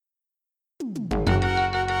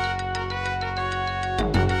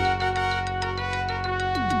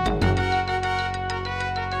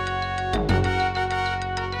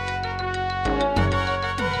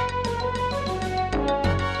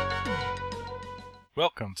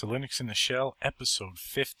Welcome to Linux in the Shell, episode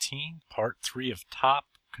 15, part 3 of Top,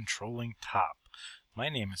 Controlling Top. My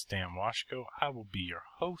name is Dan Washko. I will be your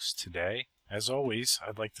host today. As always,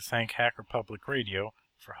 I'd like to thank Hacker Public Radio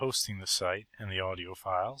for hosting the site and the audio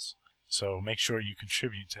files. So make sure you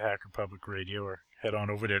contribute to Hacker Public Radio or head on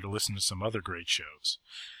over there to listen to some other great shows.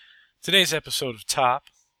 Today's episode of Top,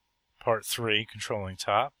 part 3, Controlling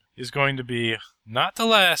Top, is going to be not the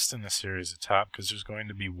last in the series of Top, because there's going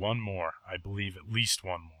to be one more. I believe at least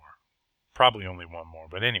one more. Probably only one more,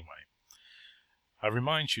 but anyway. I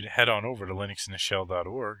remind you to head on over to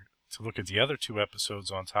linuxintheshell.org to look at the other 2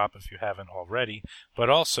 episodes on Top if you haven't already, but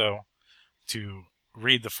also to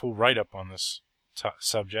read the full write-up on this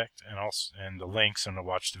subject and the links and to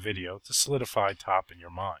watch the video to solidify Top in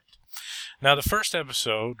your mind. Now, the first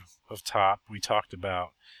episode of Top, we talked about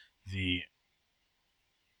the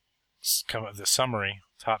summary,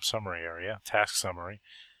 top summary area, task summary,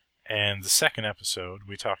 and the second episode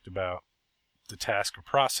we talked about the task or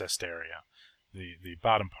processed area, the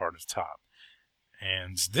bottom part of Top.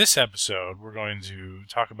 And this episode we're going to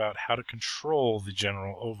talk about how to control the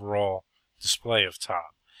general overall display of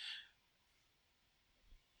Top.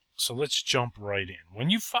 So let's jump right in. When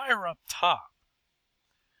you fire up Top,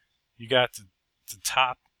 you got the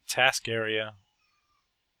top task area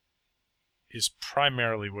is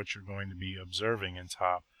primarily what you're going to be observing in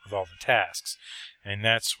Top of all the tasks. And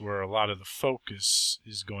that's where a lot of the focus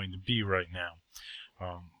is going to be right now.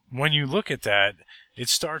 When you look at that, it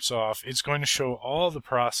starts off, it's going to show all the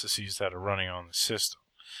processes that are running on the system.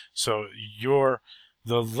 So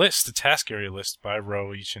the task area list by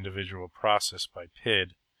row, each individual process by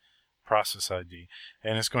PID, process ID,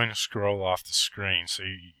 and it's going to scroll off the screen. So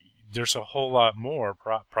there's a whole lot more,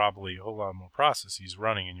 probably a whole lot more processes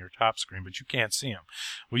running in your Top screen, but you can't see them.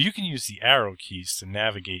 Well, you can use the arrow keys to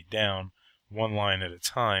navigate down one line at a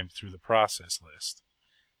time through the process list.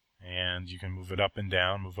 And you can move it up and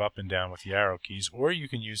down with the arrow keys, or you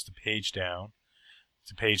can use the page down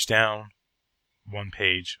to page down one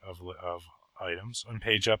page of items, and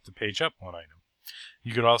page up to page up one item.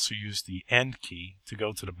 You could also use the end key to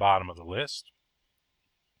go to the bottom of the list.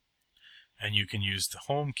 And you can use the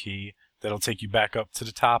home key that'll take you back up to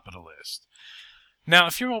the top of the list. Now,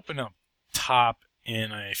 if you open up Top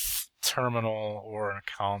in a terminal or in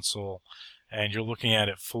a console and you're looking at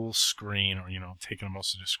it full screen, or taking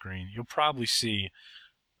most of the screen, you'll probably see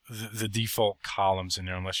the default columns in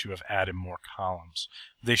there unless you have added more columns.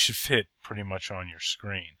 They should fit pretty much on your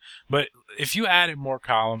screen. But if you added more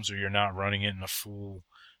columns or you're not running it in a full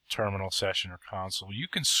terminal session or console, you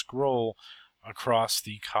can scroll across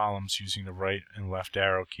the columns using the right and left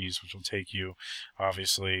arrow keys, which will take you,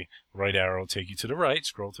 obviously, right arrow will take you to the right,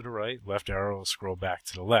 scroll to the right, left arrow will scroll back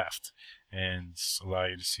to the left, and allow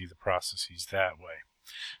you to see the processes that way.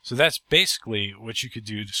 So that's basically what you could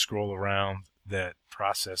do to scroll around that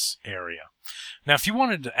process area. Now, if you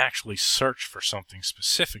wanted to actually search for something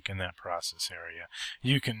specific in that process area,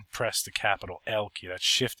 you can press the capital L key, that's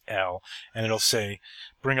Shift L, and it'll say,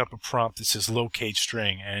 bring up a prompt that says locate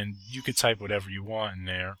string, and you could type whatever you want in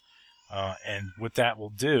there. And what that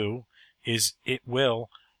will do is it will,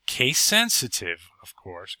 case sensitive, of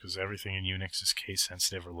course, because everything in Unix is case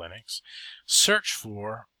sensitive or Linux, search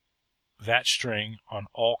for that string on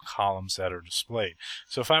all columns that are displayed.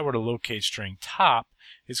 So if I were to locate string Top,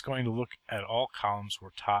 it's going to look at all columns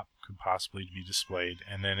where Top could possibly be displayed,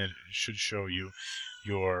 and then it should show you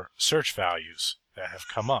your search values that have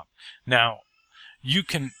come up. Now, you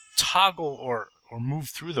can toggle or move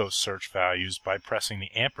through those search values by pressing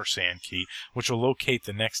the ampersand key, which will locate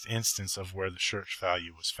the next instance of where the search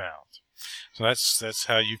value was found. So that's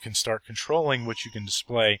how you can start controlling what you can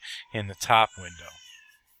display in the Top window.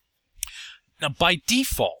 Now, by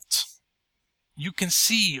default, you can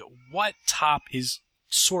see what Top is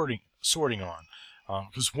sorting on.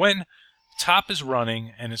 Because when Top is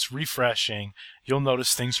running and it's refreshing, you'll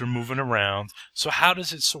notice things are moving around. So how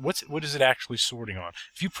does it? What is it actually sorting on?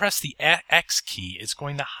 If you press the X key, it's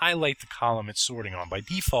going to highlight the column it's sorting on. By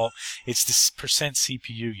default, it's the percent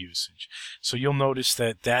CPU usage. So you'll notice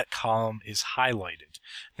that column is highlighted.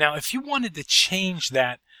 Now, if you wanted to change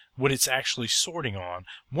that, what it's actually sorting on,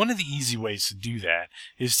 one of the easy ways to do that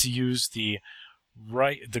is to use the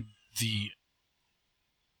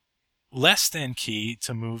less than key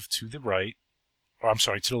to move to the right, or I'm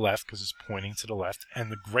sorry, to the left, because it's pointing to the left,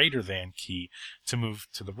 and the greater than key to move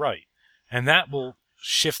to the right. And that will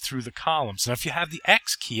shift through the columns. Now, if you have the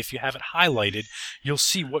X key, if you have it highlighted, you'll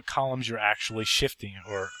see what columns you're actually shifting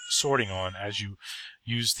or sorting on as you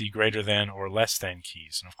use the greater than or less than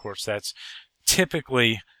keys. And of course, that's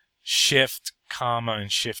typically Shift, comma,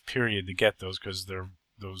 and Shift period to get those, because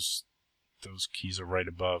those those keys are right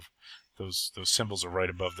above, those symbols are right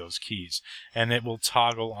above those keys. And it will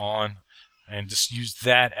toggle on and just use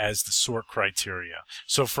that as the sort criteria.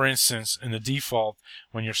 So for instance, in the default,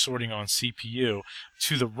 when you're sorting on CPU,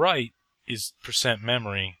 to the right is percent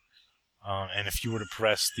memory, and if you were to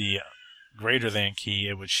press the greater than key,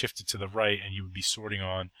 it would shift it to the right, and you would be sorting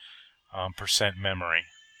on percent memory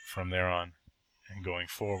from there on and going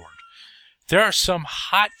forward. There are some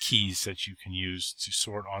hotkeys that you can use to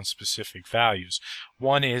sort on specific values.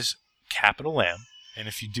 One is capital M, and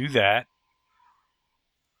if you do that,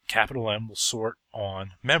 capital M will sort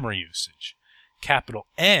on memory usage. Capital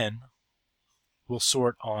N will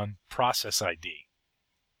sort on process ID.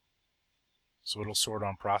 So it'll sort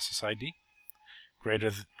on process ID.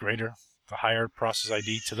 Greater, the higher process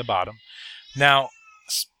ID to the bottom. Now,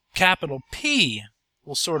 capital P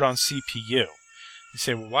will sort on CPU. You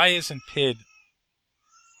say, well, why isn't PID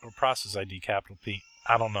or process ID capital P?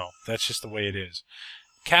 I don't know. That's just the way it is.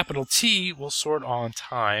 Capital T will sort on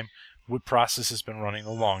time, what process has been running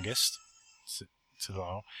the longest,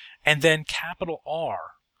 and then capital R,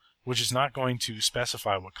 which is not going to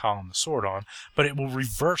specify what column to sort on, but it will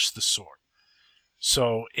reverse the sort.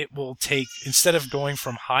 So it will take, instead of going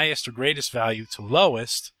from highest or greatest value to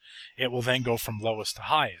lowest, it will then go from lowest to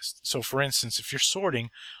highest. So for instance, if you're sorting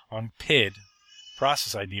on PID,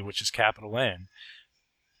 process ID, which is capital N,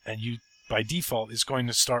 and you by default is going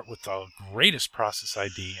to start with the greatest process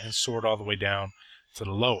ID and sort all the way down to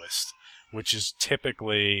the lowest, which is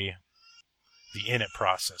typically the init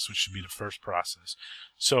process, which should be the first process.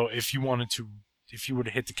 So if you were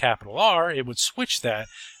to hit the capital R, it would switch that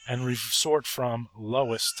and sort from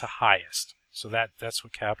lowest to highest. So that's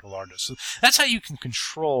what capital R does. So that's how you can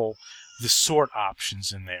control the sort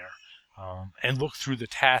options in there, and look through the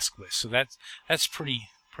task list. So that's pretty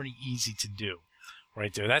easy to do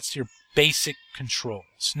right there. That's your basic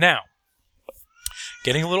controls. Now,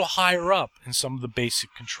 getting a little higher up in some of the basic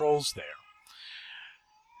controls there.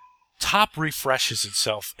 Top refreshes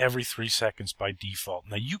itself every 3 seconds by default.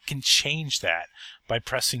 Now you can change that by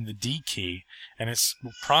pressing the D key, and it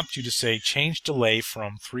will prompt you to say change delay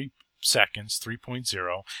from 3 seconds,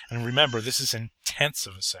 3.0, and remember this is in tenths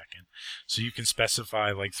of a second, so you can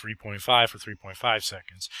specify like 3.5 for 3.5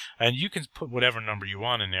 seconds, and you can put whatever number you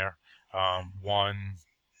want in there, 1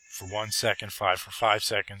 for 1 second, 5 for 5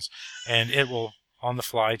 seconds, and it will on the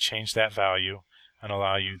fly change that value and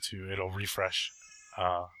allow you to, it'll refresh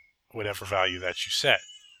whatever value that you set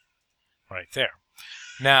right there.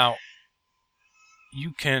 Now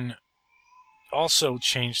you can also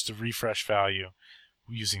change the refresh value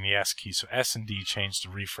using the S key. So S and D change the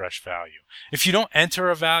refresh value. If you don't enter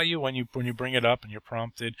a value when you bring it up and you're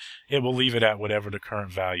prompted, it will leave it at whatever the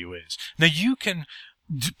current value is. Now you can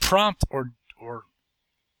prompt or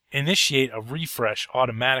initiate a refresh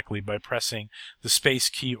automatically by pressing the space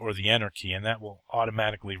key or the enter key, and that will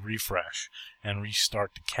automatically refresh and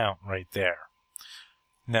restart the count right there.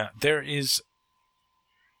 Now there is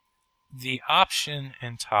the option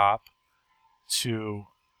in top to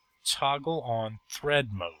toggle on thread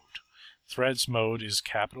mode. Threads mode is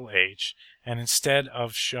capital H, and instead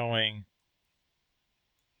of showing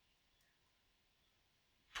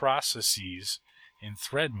processes in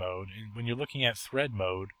thread mode, and when you're looking at thread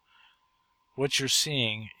mode, what you're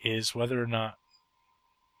seeing is whether or not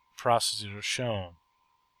processes are shown.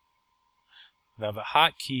 Now the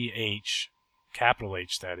hotkey H, capital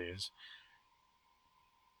H that is,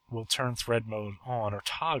 will turn thread mode on or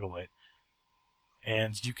toggle it.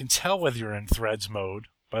 And you can tell whether you're in threads mode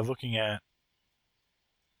by looking at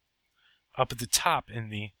up at the top in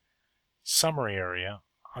the summary area.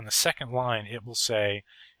 On the second line, it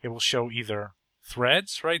will show either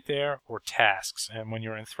threads right there or tasks. And when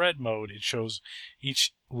you're in thread mode, it shows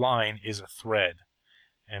each line is a thread,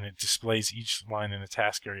 and it displays each line in the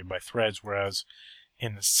task area by threads. Whereas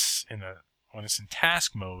when it's in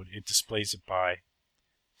task mode, it displays it by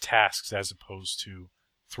tasks as opposed to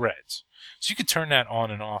threads. So you can turn that on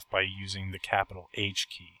and off by using the capital H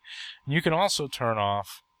key. And you can also turn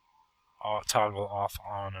off, toggle off,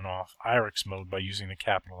 on and off IRIX mode by using the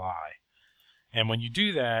capital I. And when you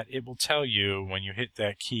do that, it will tell you when you hit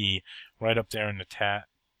that key right up there in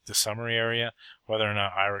the summary area whether or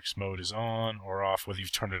not IRIX mode is on or off, whether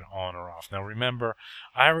you've turned it on or off. Now remember,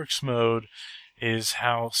 IRIX mode is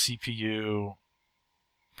how CPU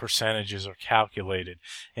percentages are calculated.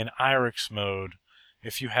 In IRIX mode,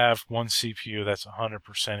 If you have one CPU, that's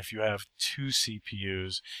 100%. If you have two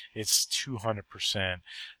CPUs, it's 200%.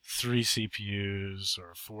 3 CPUs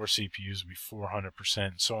or 4 CPUs would be 400%,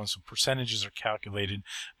 and so on. So percentages are calculated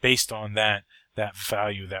based on that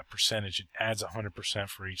value, that percentage. It adds 100%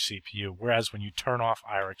 for each CPU. Whereas when you turn off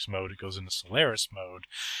IRIX mode, it goes into Solaris mode.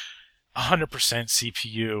 100%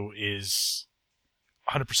 CPU is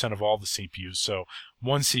 100% of all the CPUs. So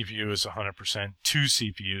one CPU is 100%, two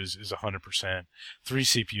CPUs is 100%, 3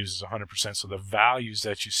 CPUs is 100%. So the values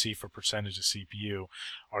that you see for percentage of CPU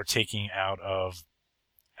are taking out of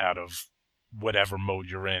whatever mode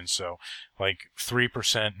you're in. So like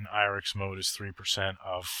 3% in IRIX mode is 3%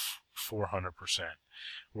 of 400%.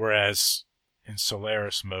 Whereas in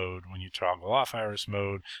Solaris mode, when you toggle off IRIX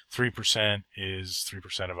mode, 3% is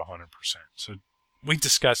 3% of 100%. So we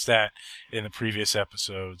discussed that in the previous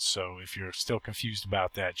episodes, so if you're still confused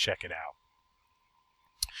about that, check it out.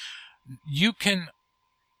 You can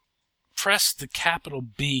press the capital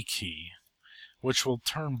B key, which will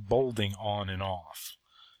turn bolding on and off.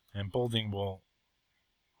 And bolding will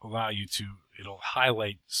allow you to, it'll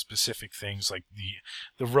highlight specific things, like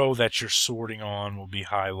the row that you're sorting on will be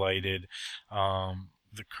highlighted.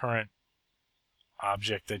 The current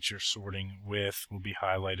object that you're sorting with will be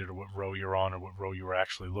highlighted, or what row you're on, or what row you were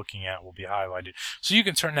actually looking at will be highlighted. So you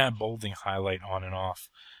can turn that bolding highlight on and off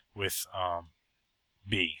with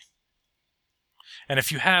B. And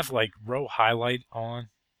if you have like row highlight on,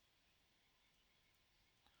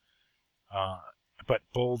 but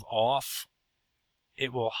bold off,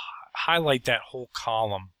 it will highlight that whole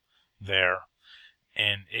column there,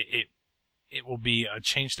 and it will be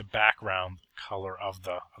change the background color of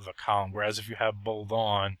the column. Whereas if you have bold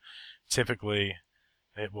on, typically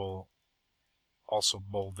it will also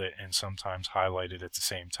bold it and sometimes highlight it at the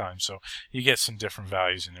same time. So you get some different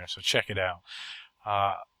values in there. So check it out.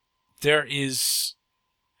 There is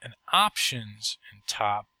an options in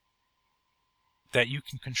top that you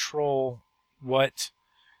can control what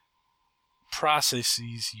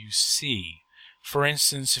processes you see. For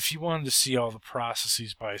instance, if you wanted to see all the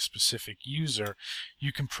processes by a specific user,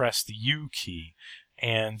 you can press the U key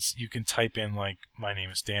and you can type in, like, my name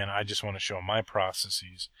is Dan, I just want to show my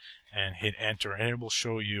processes, and hit enter, and it will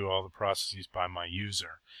show you all the processes by my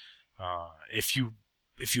user. If you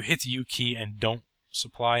hit the U key and don't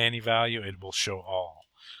supply any value, it will show all.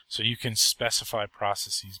 So you can specify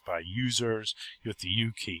processes by users with the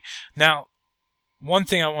U key. Now, one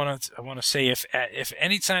thing I want to say, if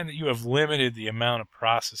any time that you have limited the amount of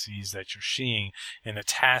processes that you're seeing in the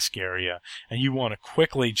task area and you want to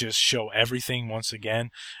quickly just show everything once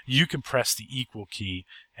again, you can press the equal key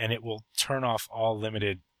and it will turn off all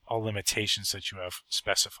limitations that you have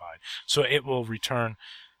specified. So it will return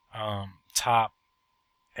top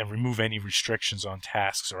and remove any restrictions on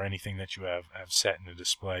tasks or anything that you have set in the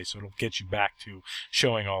display. So it'll get you back to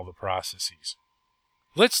showing all the processes.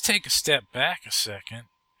 Let's take a step back a second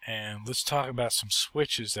and let's talk about some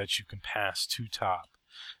switches that you can pass to top.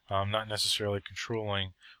 Not necessarily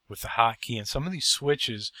controlling with the hotkey. And some of these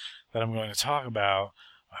switches that I'm going to talk about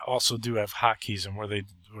also do have hotkeys, and where they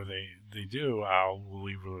do, will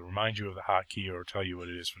either remind you of the hotkey or tell you what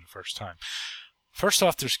it is for the first time. First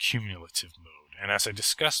off, there's cumulative mode. And as I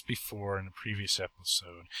discussed before in the previous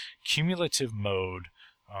episode, cumulative mode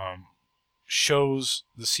shows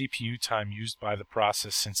the CPU time used by the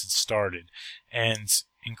process since it started, and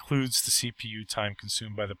includes the CPU time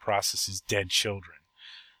consumed by the process's dead children.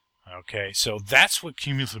 Okay, so that's what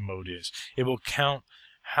cumulative mode is. It will count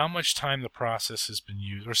how much time the process has been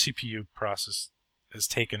used, or CPU process has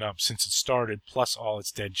taken up since it started, plus all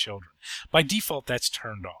its dead children. By default, that's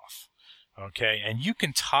turned off. Okay, and you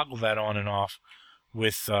can toggle that on and off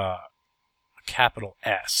with a capital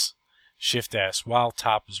S, Shift S, while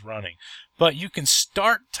top is running. But you can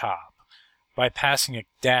start top by passing a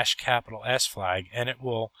 -S flag, and it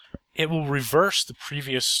will reverse the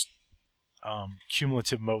previous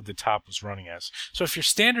cumulative mode the top was running as. So if your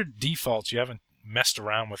standard defaults, you haven't messed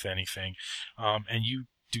around with anything, and you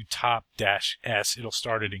do top -S, it'll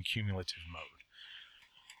start it in cumulative mode.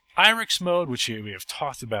 IRIX mode, which we have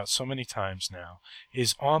talked about so many times now,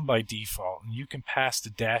 is on by default, and you can pass the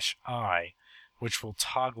 -I, which will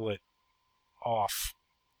toggle it off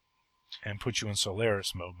and put you in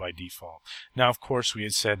Solaris mode by default. Now, of course, we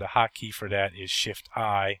had said the hotkey for that is Shift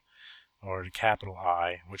I, or the capital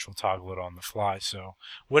I, which will toggle it on the fly. So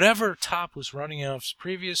whatever top was running of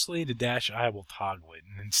previously, the -I will toggle it.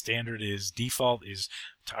 And then standard is default is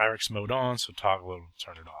to IRIX mode on, so toggle it will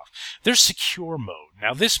turn it off. There's secure mode.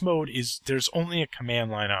 Now this mode there's only a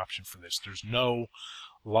command line option for this. There's no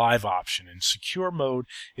live option. And secure mode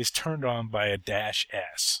is turned on by a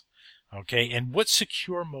 -S. Okay, and what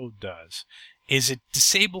secure mode does is it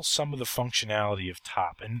disables some of the functionality of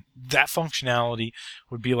top, and that functionality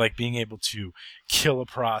would be like being able to kill a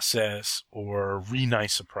process or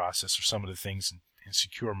re-nice a process, or some of the things in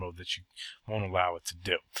secure mode that you won't allow it to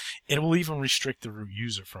do. It will even restrict the root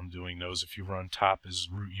user from doing those if you run top as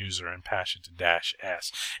root user and patch it to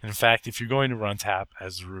 -S. In fact, if you're going to run top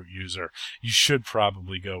as the root user, you should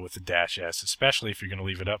probably go with the -S, especially if you're going to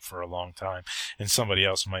leave it up for a long time and somebody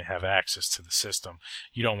else might have access to the system.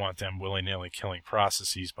 You don't want them willy-nilly killing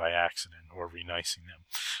processes by accident or re-nicing them.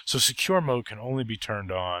 So secure mode can only be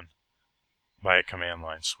turned on by a command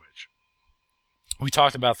line switch. We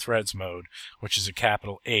talked about threads mode, which is a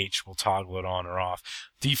capital H. We'll toggle it on or off.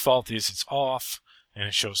 Default is it's off, and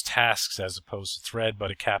it shows tasks as opposed to thread,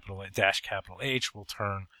 but a capital H will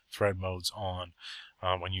turn thread modes on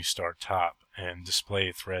when you start top and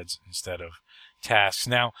display threads instead of tasks.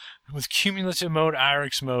 Now, with cumulative mode,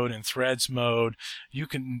 IRIX mode, and threads mode, you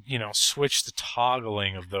can, switch the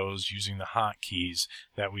toggling of those using the hotkeys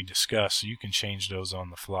that we discussed, so you can change those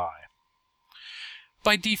on the fly.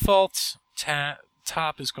 By default,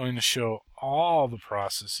 top is going to show all the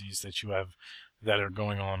processes that you have that are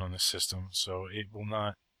going on the system, so it will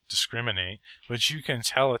not discriminate, but you can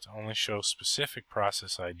tell it to only show specific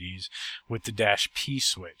process IDs with the -P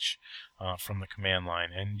switch from the command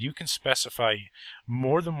line, and you can specify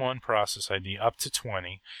more than one process ID, up to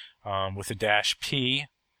 20, with a -P,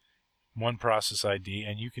 one process ID,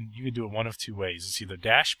 and you can do it one of two ways. It's either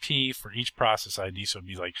 -P for each process ID, so it'd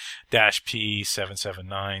be like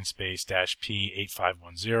 -P779 space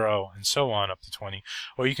 -P8510 and so on up to 20,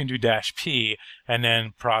 or you can do -P and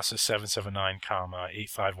then process 779 comma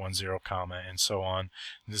 8510 comma and so on,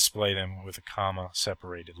 and display them with a comma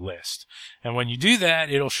separated list. And when you do that,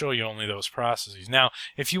 it'll show you only those processes. Now,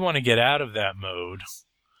 if you want to get out of that mode,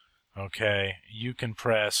 okay, you can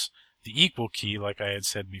press the equal key, like I had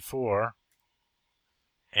said before,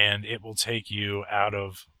 and it will take you out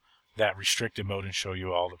of that restricted mode and show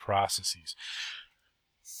you all the processes.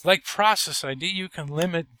 Like process ID, you can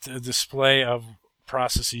limit the display of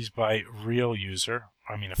processes by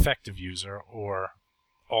effective user, or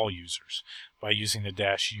all users, by using the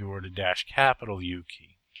 -U or the $U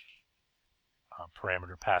key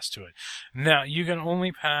parameter passed to it. Now, you can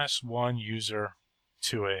only pass one user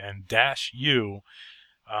to it, and -U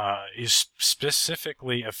is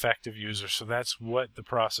specifically effective user, so that's what the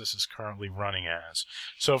process is currently running as.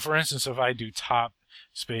 So for instance, if I do top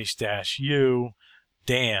space -U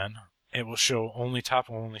Dan, it will show top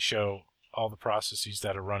will only show all the processes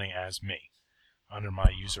that are running as me under my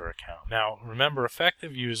user account. Now remember,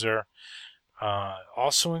 effective user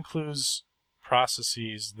also includes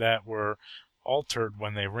processes that were altered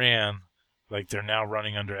when they ran, like they're now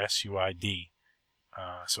running under SUID.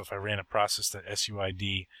 So if I ran a process that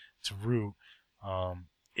SUID to root,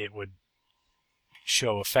 it would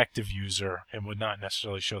show effective user and would not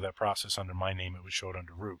necessarily show that process under my name. It would show it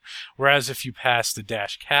under root. Whereas if you pass the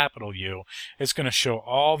 -U, it's going to show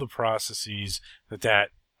all the processes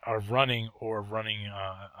that are running or running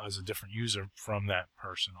as a different user from that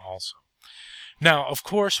person also. Now, of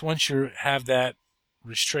course, once you have that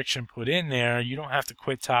restriction put in there, you don't have to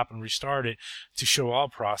quit top and restart it to show all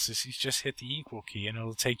processes. Just hit the equal key and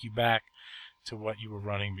it'll take you back to what you were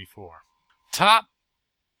running before. Top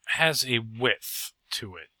has a width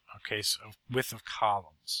to it, okay, so width of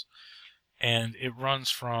columns, and it runs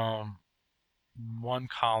from 1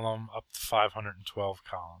 column up to 512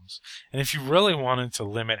 columns. And if you really wanted to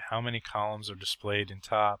limit how many columns are displayed in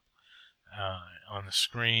top on the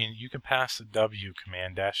screen, you can pass the W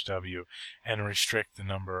command, -W, and restrict the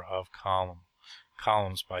number of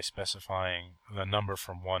columns by specifying the number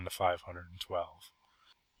from 1 to 512.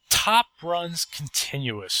 Top runs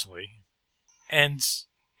continuously, and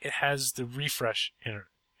it has the refresh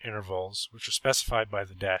intervals, which are specified by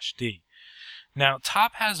the -D. Now,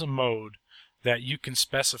 top has a mode that you can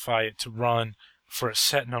specify it to run for a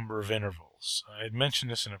set number of intervals. I had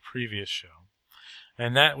mentioned this in a previous show.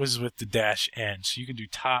 And that was with the -N. So you could do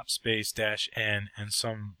top space -N and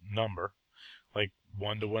some number, like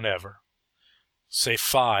 1 to whatever, say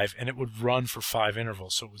 5, and it would run for 5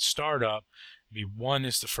 intervals. So it would start up, be 1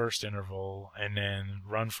 is the first interval, and then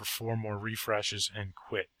run for 4 more refreshes and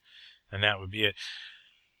quit. And that would be it.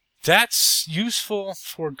 That's useful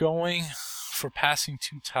for passing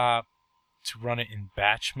to top to run it in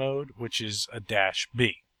batch mode, which is a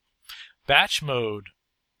 -B. Batch mode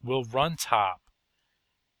will run top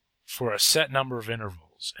for a set number of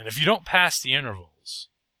intervals, and if you don't pass the intervals,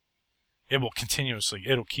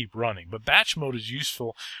 it'll keep running. But batch mode is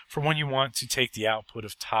useful for when you want to take the output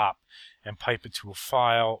of top and pipe it to a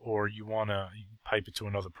file, or you want to pipe it to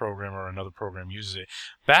another program or another program uses it.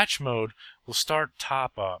 Batch mode will start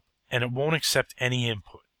top up and it won't accept any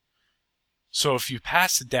input. So if you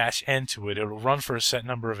pass the -N to it, it'll run for a set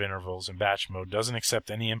number of intervals in batch mode, doesn't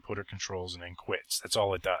accept any input or controls, and then quits. That's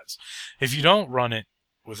all it does. If you don't run it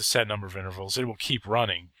with a set number of intervals, it will keep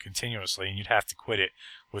running continuously, and you'd have to quit it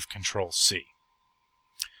with Control C.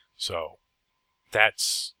 So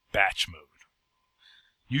that's batch mode.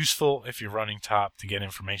 Useful if you're running top to get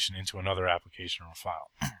information into another application or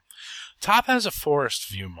file. Top has a forest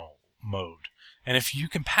view mode, and if you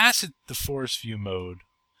can pass it the forest view mode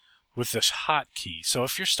with this hotkey. So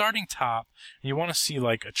if you're starting top and you want to see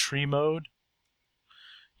like a tree mode,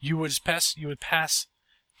 you would pass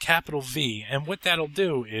capital V, and what that'll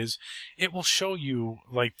do is it will show you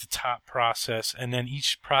like the top process and then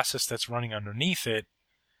each process that's running underneath it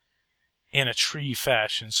in a tree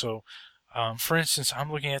fashion. So for instance, I'm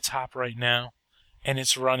looking at top right now, and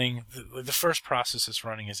it's running, the first process it's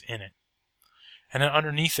running is init. And then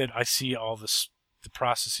underneath it, I see all the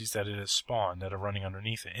processes that it has spawned that are running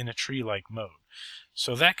underneath it in a tree-like mode.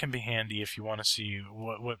 So that can be handy if you want to see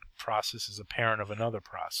what process is a parent of another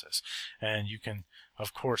process. And you can,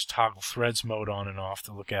 of course, toggle threads mode on and off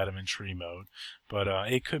to look at them in tree mode. But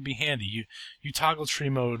it could be handy. You toggle tree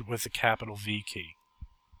mode with the capital V key.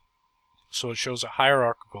 So it shows a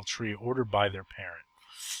hierarchical tree ordered by their parent.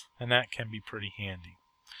 And that can be pretty handy.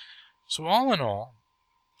 So all in all,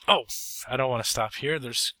 I don't want to stop here.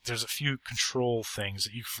 There's a few control things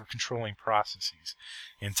that for controlling processes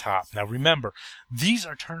in top. Now remember, these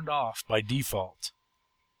are turned off by default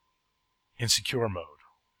in secure mode.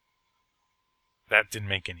 That didn't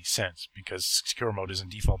make any sense because secure mode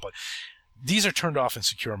isn't default, but these are turned off in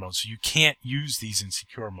secure mode, so you can't use these in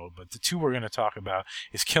secure mode. But the two we're going to talk about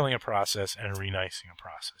is killing a process and renicing a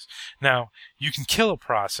process. Now, you can kill a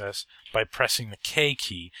process by pressing the K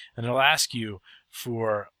key, and it'll ask you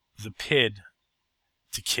for the PID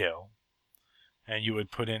to kill, and you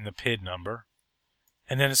would put in the PID number,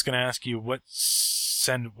 and then it's going to ask you what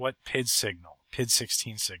PID signal, PID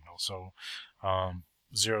 16 signal. So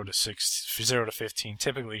 0 to 15.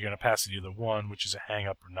 Typically, you're going to pass it either 1, which is a hang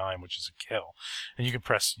up, or 9, which is a kill. And you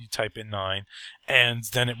type in 9, and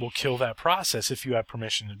then it will kill that process if you have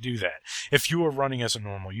permission to do that. If you are running as a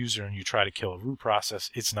normal user and you try to kill a root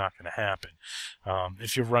process, it's not going to happen.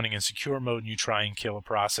 If you're running in secure mode and you try and kill a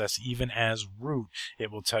process, even as root,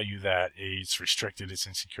 it will tell you that it's restricted, it's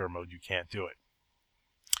in secure mode, you can't do it.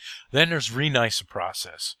 Then there's renice a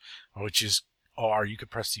process, which is R. You could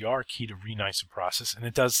press the R key to renice a process, and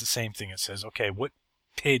it does the same thing. It says, okay, what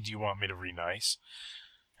PID do you want me to renice?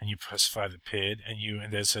 And you specify the PID, and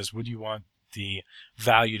then it says, what do you want the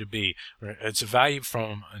value to be? It's a value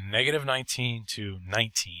from -19 to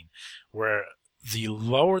 19, where the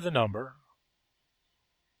lower the number,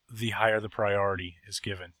 the higher the priority is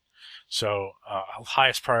given. So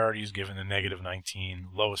highest priority is given to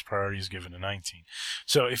 -19, lowest priority is given to 19.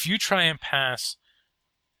 So if you try and pass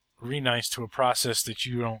renice to a process that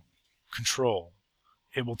you don't control,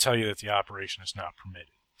 it will tell you that the operation is not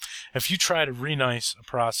permitted. If you try to renice a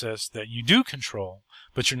process that you do control,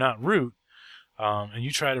 but you're not root, and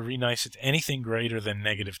you try to renice it to anything greater than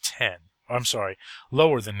lower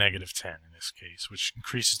than -10 in this case, which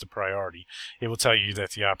increases the priority, it will tell you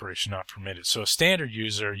that the operation is not permitted. So a standard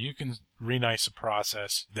user, you can renice a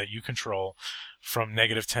process that you control from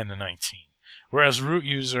 -10 to 19. Whereas root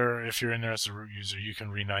user, if you're in there as a root user, you can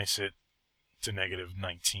renice it to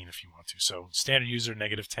 -19 if you want to. So standard user,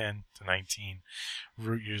 -10 to 19.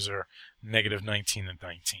 Root user, -19 to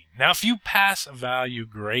 19. Now, if you pass a value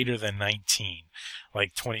greater than 19,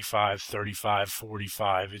 like 25, 35,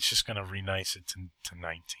 45, it's just going to renice it to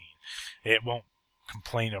 19. It won't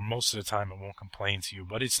complain, or most of the time it won't complain to you,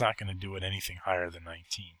 but it's not going to do it anything higher than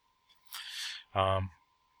 19.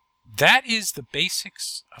 That is the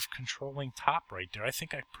basics of controlling top right there. I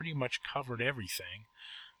think I pretty much covered everything.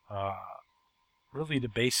 Really the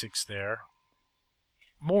basics there.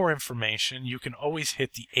 More information, you can always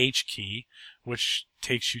hit the H key, which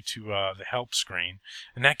takes you to the help screen,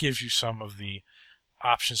 and that gives you some of the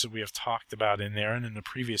options that we have talked about in there and in the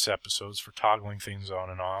previous episodes for toggling things on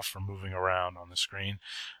and off, or moving around on the screen.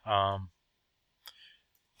 The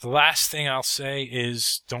last thing I'll say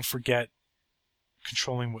is don't forget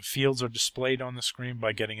controlling what fields are displayed on the screen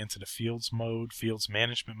by getting into the fields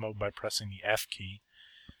management mode by pressing the F key,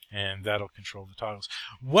 and that'll control the toggles.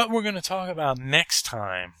 What we're going to talk about next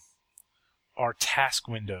time are task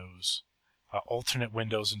windows, alternate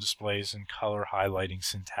windows and displays, and color highlighting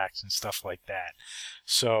syntax and stuff like that.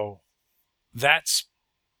 So that's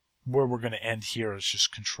where we're going to end here, is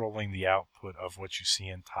just controlling the output of what you see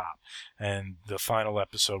in top. And the final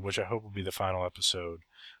episode, which I hope will be the final episode,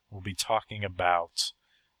 will be talking about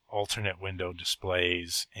alternate window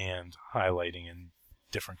displays and highlighting in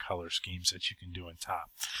different color schemes that you can do in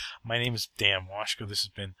top. My name is Dan Washko. This has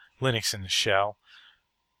been Linux in the Shell,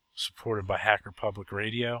 supported by Hacker Public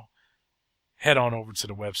Radio. Head on over to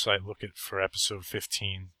the website, look for episode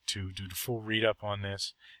 15 to do the full read-up on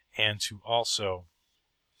this, and to also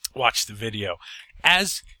watch the video.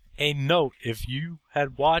 As a note, if you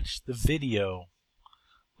had watched the video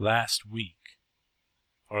last week,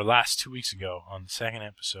 or last 2 weeks ago on the second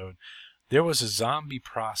episode, there was a zombie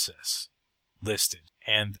process listed.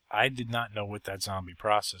 And I did not know what that zombie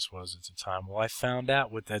process was at the time. Well, I found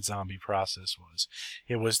out what that zombie process was.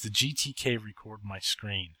 It was the GTK record my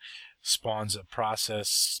screen. Spawns a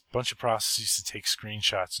bunch of processes to take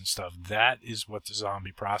screenshots and stuff. That is what the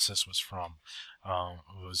zombie process was from.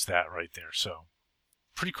 Was that right there. So,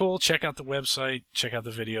 pretty cool. Check out the website, check out the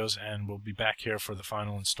videos, and we'll be back here for the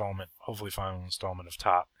final installment, hopefully final installment of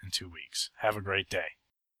Top in 2 weeks. Have a great day.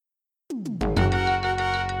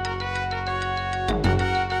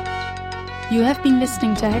 You have been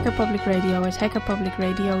listening to Hacker Public Radio at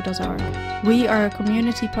hackerpublicradio.org. We are a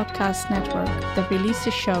community podcast network that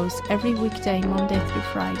releases shows every weekday, Monday through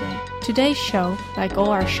Friday. Today's show, like all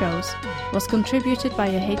our shows, was contributed by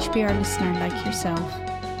a HPR listener like yourself.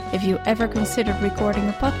 If you ever considered recording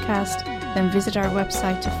a podcast, then visit our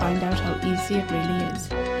website to find out how easy it really is.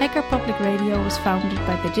 Hacker Public Radio was founded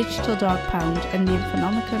by the Digital Dog Pound and the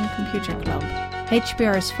Infonomicon Computer Club.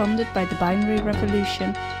 HPR is funded by the Binary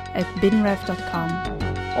Revolution at binrev.com.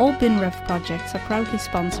 All BinRev projects are proudly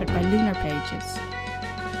sponsored by Lunar Pages.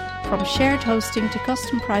 From shared hosting to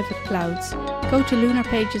custom private clouds, go to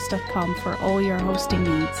lunarpages.com for all your hosting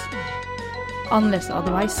needs. Unless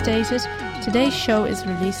otherwise stated, today's show is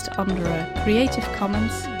released under a Creative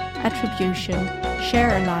Commons Attribution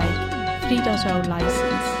Share Alike 3.0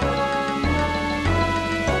 license.